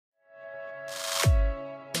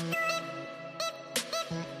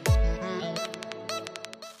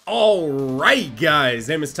Alright guys,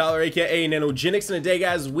 name is Tyler aka Nanogenix, and today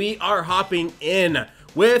guys we are hopping in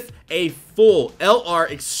with a full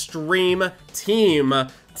LR Extreme team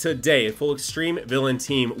today. A full Extreme Villain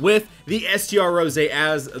team with the STR Rose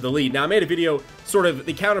as the lead. Now I made a video sort of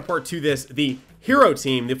the counterpart to this, the Hero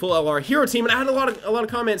team, the full LR Hero team, and I had a lot of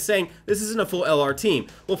comments saying this isn't a full LR team.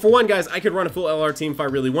 Well, for one, guys, I could run a full LR team if I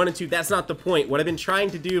really wanted to. That's not the point. What I've been trying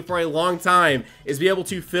to do for a long time is be able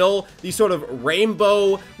to fill the sort of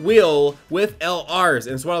rainbow wheel with LRs,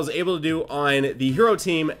 and so what I was able to do on the Hero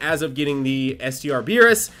team as of getting the STR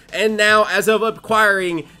Beerus, and now as of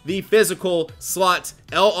acquiring the physical slot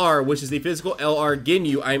LR, which is the physical LR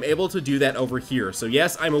Ginyu, I'm able to do that over here. So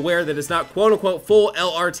yes, I'm aware that it's not quote-unquote full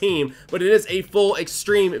LR team, but it is a full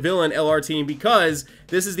Extreme Villain LR team, because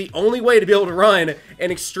this is the only way to be able to run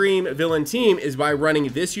an Extreme Villain team is by running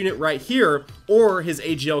this unit right here or his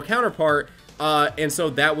AGL counterpart, and so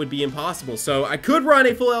that would be impossible. So I could run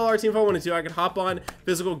a full LR team if I wanted to. I could hop on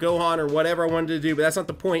physical Gohan or whatever I wanted to do, but that's not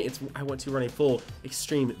the point. I want to run a full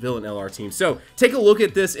Extreme Villain LR team. So take a look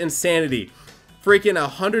at this insanity. Freaking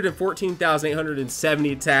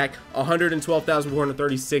 114,870 attack,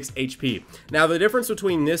 112,436 HP. Now the difference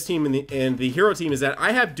between this team and the Hero team is that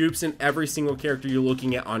I have dupes in every single character you're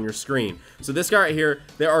looking at on your screen. So this guy right here,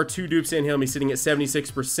 there are 2 dupes in him. He's sitting at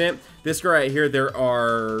 76%. This guy right here, there's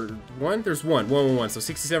one, so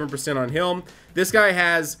 67% on him. This guy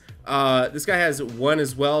has 1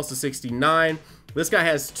 as well, so 69. This guy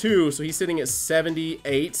has 2, so he's sitting at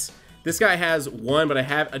 78. This guy has 1, but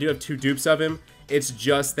I do have 2 dupes of him. It's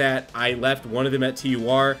just that I left one of them at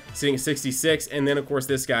TUR, sitting at 66, and then of course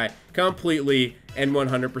this guy completely and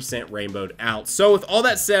 100% rainbowed out. So with all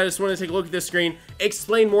that said, I just want to take a look at this screen,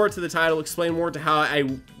 explain more to the title, explain more to how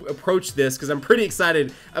I approach this, because I'm pretty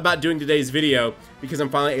excited about doing today's video, because I'm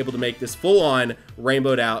finally able to make this full-on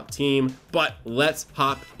rainbowed out team. But let's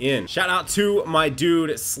hop in. Shout out to my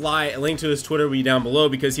dude Sly. A link to his Twitter will be down below,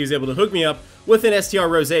 because he was able to hook me up with an STR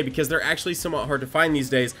Rose, because they're actually somewhat hard to find these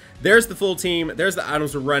days. There's the full team, there's the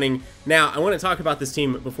items we're running. Now I want to talk about this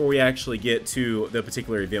team before we actually get to the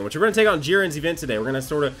particular event, which we're going to take on Jiren's event today. We're going to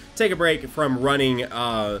sort of take a break from running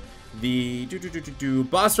the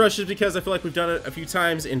boss rushes, because I feel like we've done it a few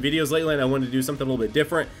times in videos lately, and I wanted to do something a little bit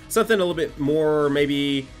different, something a little bit more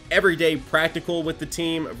maybe everyday practical with the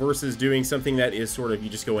team versus doing something that is sort of you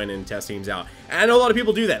just go in and test teams out. And I know a lot of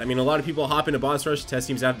people do that. I mean, a lot of people hop into boss rush, test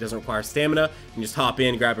teams out. It doesn't require stamina. You can just hop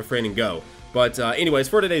in, grab a friend, and go. But anyways,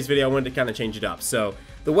 for today's video, I wanted to kind of change it up. So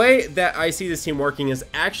the way that I see this team working is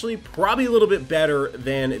actually probably a little bit better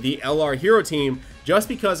than the LR Hero team, just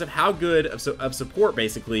because of how good of support,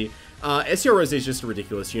 basically. STR Rose is just a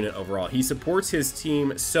ridiculous unit overall. He supports his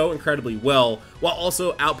team so incredibly well, while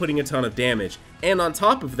also outputting a ton of damage. And on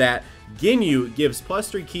top of that, Ginyu gives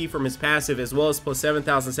 +3 ki from his passive, as well as plus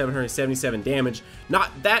 7,777 damage.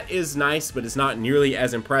 That is nice, but it's not nearly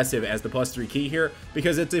as impressive as the +3 ki here,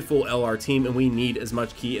 because it's a full LR team, and we need as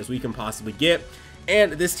much ki as we can possibly get.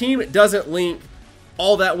 And this team doesn't link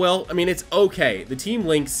all that well. I mean, it's okay. The team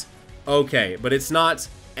links okay, but it's not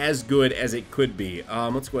as good as it could be.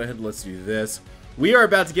 Let's go ahead and let's do this. We are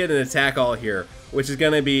about to get an attack all here, which is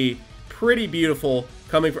going to be pretty beautiful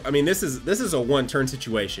coming from, I mean, this is a one-turn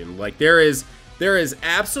situation. Like there is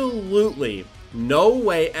absolutely no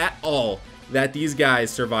way at all that these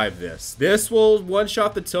guys survive this. This will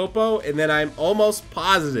one-shot the topo, and then I'm almost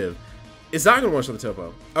positive it's not going to one-shot the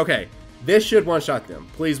topo. Okay, this should one-shot them.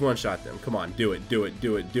 Please one-shot them. Come on, do it, do it,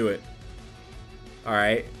 do it, do it. All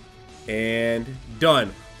right, and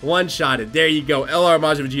done. One-shotted. There you go. LR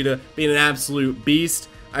Majin Vegeta being an absolute beast.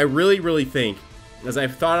 I really think, as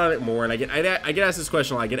I've thought on it more, and I get asked this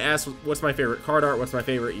question a lot. I get asked, what's my favorite card art? What's my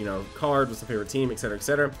favorite, card? What's my favorite team? Etc.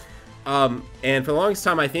 Etc. And for the longest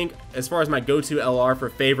time, I think as far as my go-to LR for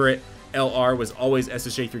favorite LR was always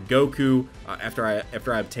SSJ through Goku. After I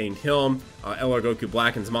obtained him, LR Goku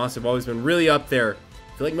Black and Zamasu have always been really up there.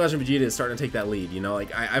 I feel like Majin Vegeta is starting to take that lead,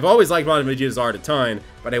 like I've always liked Majin Vegeta's art a ton,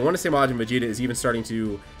 but I want to say Majin Vegeta is even starting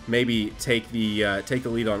to maybe take the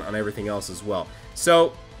lead on everything else as well.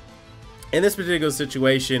 So in this particular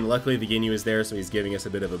situation, luckily the Ginyu is there, so he's giving us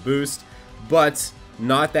a bit of a boost, but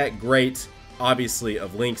not that great, obviously,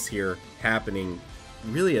 of links here happening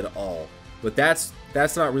really at all. But that's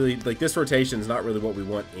not really, like, this rotation is not really what we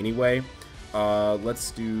want anyway.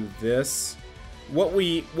 Let's do this. What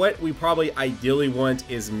we probably ideally want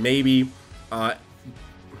is maybe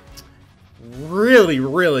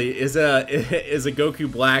really is a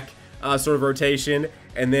Goku Black sort of rotation,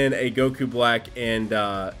 and then a Goku Black and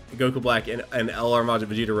LR Majin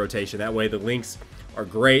Vegeta rotation. That way the links are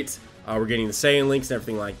great. We're getting the Saiyan links and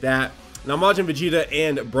everything like that. Now, Majin Vegeta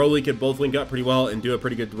and Broly could both link up pretty well and do a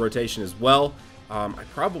pretty good rotation as well. I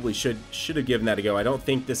probably should have given that a go. I don't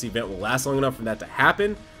think this event will last long enough for that to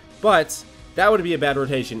happen, but that wouldn't be a bad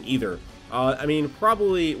rotation either. I mean,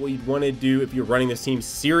 probably what you'd want to do if you're running this team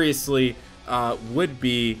seriously would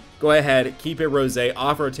be go ahead, keep a Rose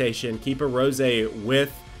off rotation, keep a Rose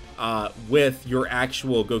with your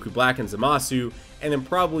actual Goku Black and Zamasu, and then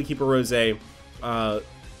probably keep a Rose,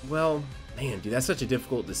 well, man, dude, that's such a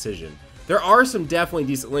difficult decision. There are some definitely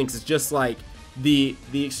decent links. It's just like the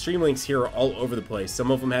extreme links here are all over the place.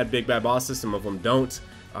 Some of them had big bad bosses, some of them don't.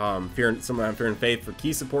 Some of them have Fear and Faith for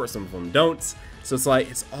key support, some of them don't. So it's like,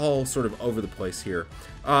 it's all sort of over the place here.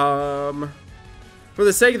 For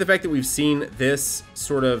the sake of the fact that we've seen this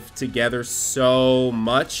sort of together so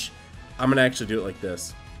much, I'm going to actually do it like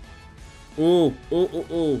this. Ooh, ooh, ooh,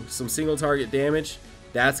 ooh. Some single target damage.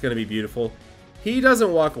 That's going to be beautiful. He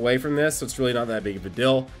doesn't walk away from this, so it's really not that big of a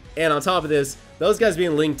deal. And on top of this, those guys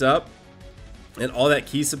being linked up and all that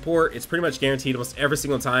key support, it's pretty much guaranteed almost every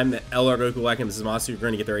single time that LR, Goku Black, and Zamasu are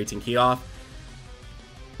going to get their 18 key off,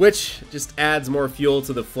 which just adds more fuel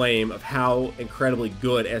to the flame of how incredibly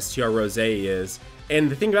good STR Rose is. And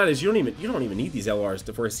the thing about it is you don't even need these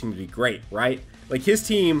LRs for his team to be great, right? Like, his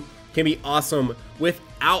team can be awesome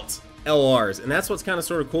without LRs, and that's what's kind of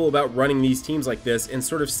sort of cool about running these teams like this, and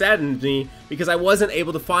sort of saddened me because I wasn't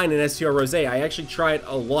able to find an STR Rose. I actually tried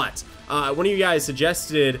a lot. One of you guys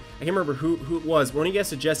suggested, I can't remember who it was, one of you guys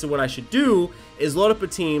suggested what I should do is load up a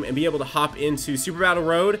team and be able to hop into Super Battle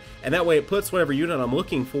Road, and that way it puts whatever unit I'm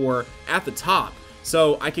looking for at the top.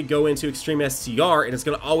 So I could go into Extreme STR, and it's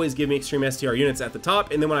going to always give me Extreme STR units at the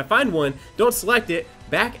top, and then when I find one, don't select it,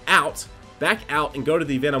 back out and go to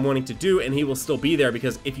the event I'm wanting to do, and he will still be there,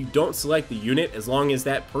 because if you don't select the unit, as long as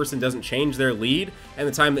that person doesn't change their lead and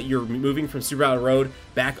the time that you're moving from Super Battle Road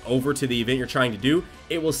back over to the event you're trying to do,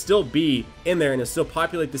 it will still be in there and it'll still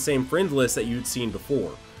populate the same friend list that you'd seen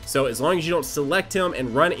before. So as long as you don't select him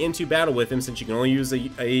and run into battle with him, since you can only use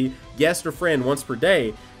a guest or friend once per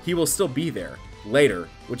day, he will still be there later,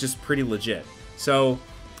 which is pretty legit. So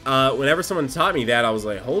whenever someone taught me that, I was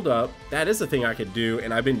like, hold up, that is a thing I could do,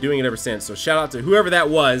 and I've been doing it ever since. So shout out to whoever that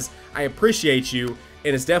was. I appreciate you,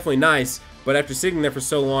 and it's definitely nice. But after sitting there for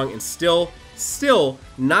so long and still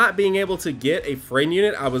not being able to get a friend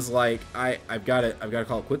unit, I was like, I've got to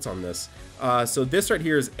call it quits on this. So this right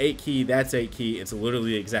here is 8 key. That's 8 key. It's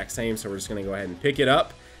literally the exact same. So we're just gonna go ahead and pick it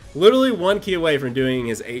up. Literally 1 key away from doing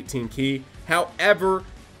his 18 key. However,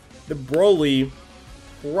 the Broly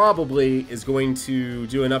probably is going to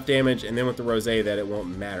do enough damage, and then with the Rose that it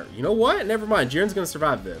won't matter. You know what? Never mind. Jiren's going to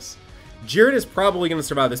survive this. Jiren is probably going to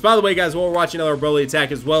survive this. By the way, guys, we're watching another Broly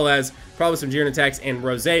attack, as well as probably some Jiren attacks and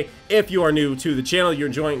Rose. If you are new to the channel, you're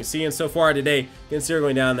enjoying seeing so far today, consider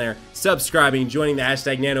going down there, subscribing, joining the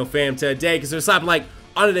hashtag NanoFam today, because there's slapping like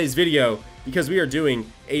on today's video, because we are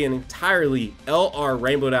doing an entirely LR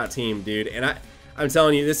rainbowed out team, dude. And I'm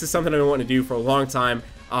telling you, this is something I've been wanting to do for a long time.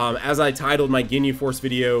 As I titled my Ginyu Force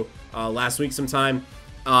video last week sometime,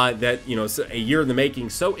 that, you know, a year in the making,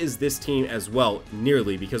 so is this team as well,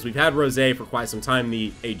 nearly, because we've had Rose for quite some time,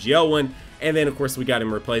 the AGL one, and then of course we got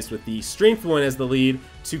him replaced with the Strength one as the lead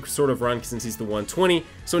to sort of run since he's the 120.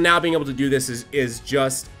 So now being able to do this is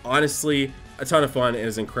just honestly a ton of fun and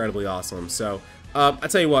is incredibly awesome. So I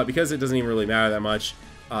tell you what, because it doesn't even really matter that much,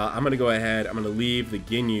 I'm gonna go ahead, I'm gonna leave the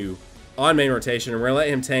Ginyu on main rotation, and we're gonna let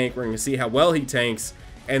him tank. We're gonna see how well he tanks.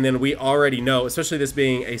 And then we already know, especially this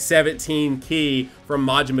being a 17 key from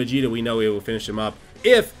Majin Vegeta, we know it will finish him up.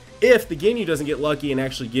 If the Ginyu doesn't get lucky and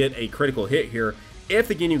actually get a critical hit here, if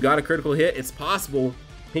the Ginyu got a critical hit, it's possible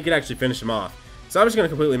he could actually finish him off. So I'm just going to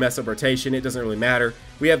completely mess up rotation. It doesn't really matter.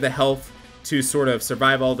 We have the health to sort of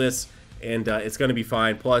survive all this, and it's going to be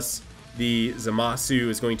fine. Plus, the Zamasu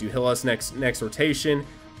is going to heal us next rotation.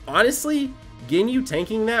 Honestly, Ginyu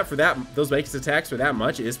tanking that for those basic attacks for that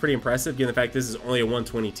much is pretty impressive, given the fact this is only a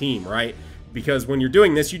 120 team, right? Because when you're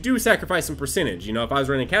doing this, you do sacrifice some percentage. You know, if I was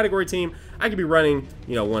running a category team, I could be running,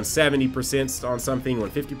 you know, 170% on something,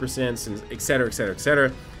 150%, and et cetera, et cetera, et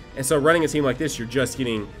cetera. And so running a team like this, you're just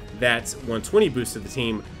getting that 120 boost to the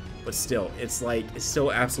team, but still, it's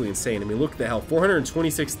still absolutely insane. I mean, look at the health,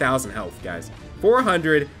 426,000 health, guys.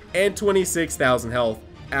 426,000 health,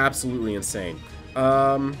 absolutely insane.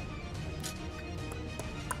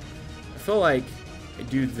 I feel like I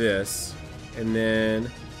do this, and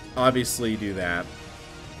then obviously do that,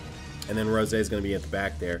 and then Rose is going to be at the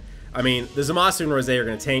back there. I mean, the Zamasu and Rose are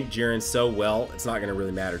going to tank Jiren so well, it's not going to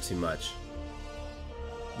really matter too much.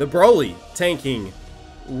 The Broly tanking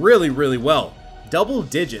really, really well. Double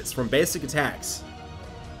digits from basic attacks.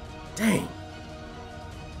 Dang.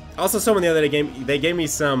 Also, someone the other day they gave me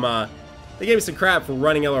some they gave me some crap for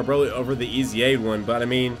running LR Broly over the Easy Aid one, but I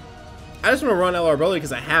mean, I just want to run LR Broly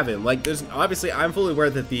because I have him. Like, there's obviously, I'm fully aware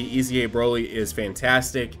that the Easy Aid Broly is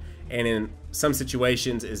fantastic, and in some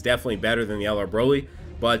situations is definitely better than the LR Broly,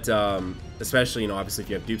 but especially, you know, obviously if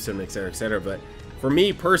you have dupe system, etc., etc. But for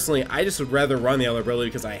me personally, I just would rather run the LR Broly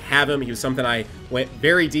because I have him. He was something I went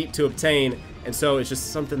very deep to obtain, and so it's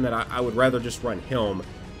just something that I would rather just run him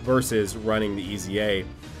versus running the Easy A.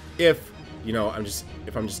 If, you know,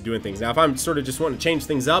 if I'm just doing things. Now, if I'm sort of just wanting to change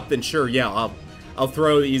things up, then sure, yeah, I'll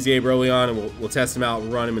throw the Easy A Broly on and we'll test him out,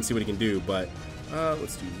 run him, and see what he can do. But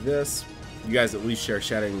let's do this. You guys at least share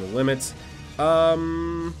shattering the limits.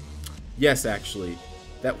 Yes, actually.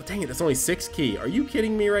 Dang it, that's only 6 key. Are you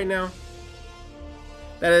kidding me right now?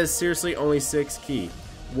 That is seriously only 6 key.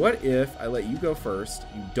 What if I let you go first?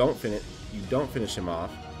 You don't finish him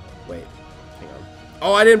off. Wait, hang on.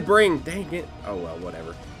 Oh, I didn't bring. Dang it. Oh well,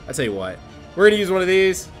 whatever. I tell you what. We're gonna use one of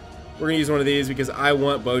these. We're gonna use one of these because I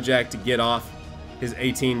want Bojack to get off his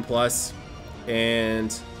 18 plus,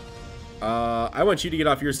 and I want you to get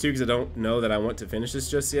off yours too because I don't know that I want to finish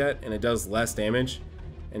this just yet, and it does less damage.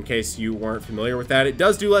 In case you weren't familiar with that, it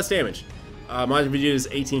does do less damage. Majin Vegeta's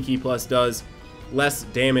 18 key plus does less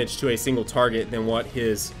damage to a single target than what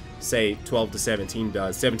his, say, 12 to 17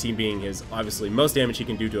 does. 17 being his, obviously, most damage he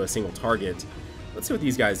can do to a single target. Let's see what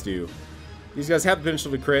these guys do. These guys have the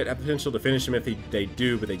potential to crit, have the potential to finish him if they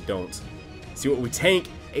do, but they don't. See what we tank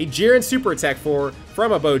a Jiren super attack for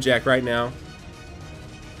from a Bojack right now.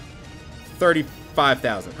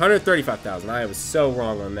 35,000. 135,000. I was so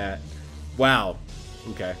wrong on that. Wow.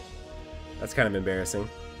 Okay. That's kind of embarrassing.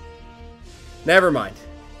 Never mind.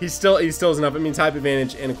 He still is enough. I mean, type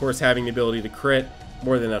advantage, and of course having the ability to crit,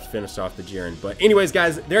 more than enough to finish off the Jiren. But anyways,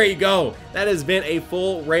 guys, there you go. That has been a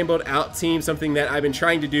full rainbowed out team, something that I've been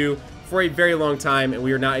trying to do for a very long time, and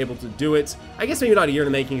we are not able to do it. I guess maybe not a year in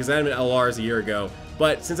the making, because I had them in LRs a year ago.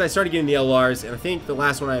 But since I started getting the LRs, and I think the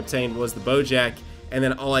last one I obtained was the Bojack, and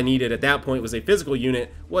then all I needed at that point was a physical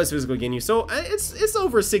unit, was physical Ginyu. So it's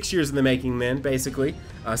over 6 years in the making then, basically.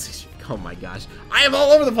 Oh my gosh, I am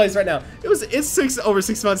all over the place right now. It's over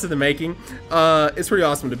 6 months in the making. It's pretty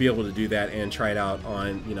awesome to be able to do that and try it out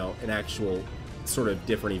on, you know, an actual sort of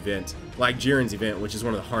different event like Jiren's event, which is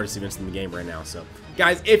one of the hardest events in the game right now. So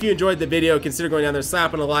guys, if you enjoyed the video, consider going down there,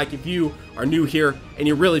 slapping a like. If you are new here and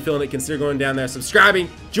you're really feeling it, consider going down there, subscribing,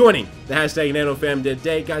 joining the hashtag NanoFam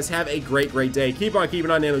today. Guys, have a great day. Keep on keeping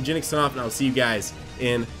on. Nanogenix off, and I'll see you guys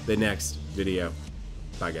in the next video.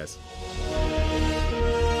 Bye, guys.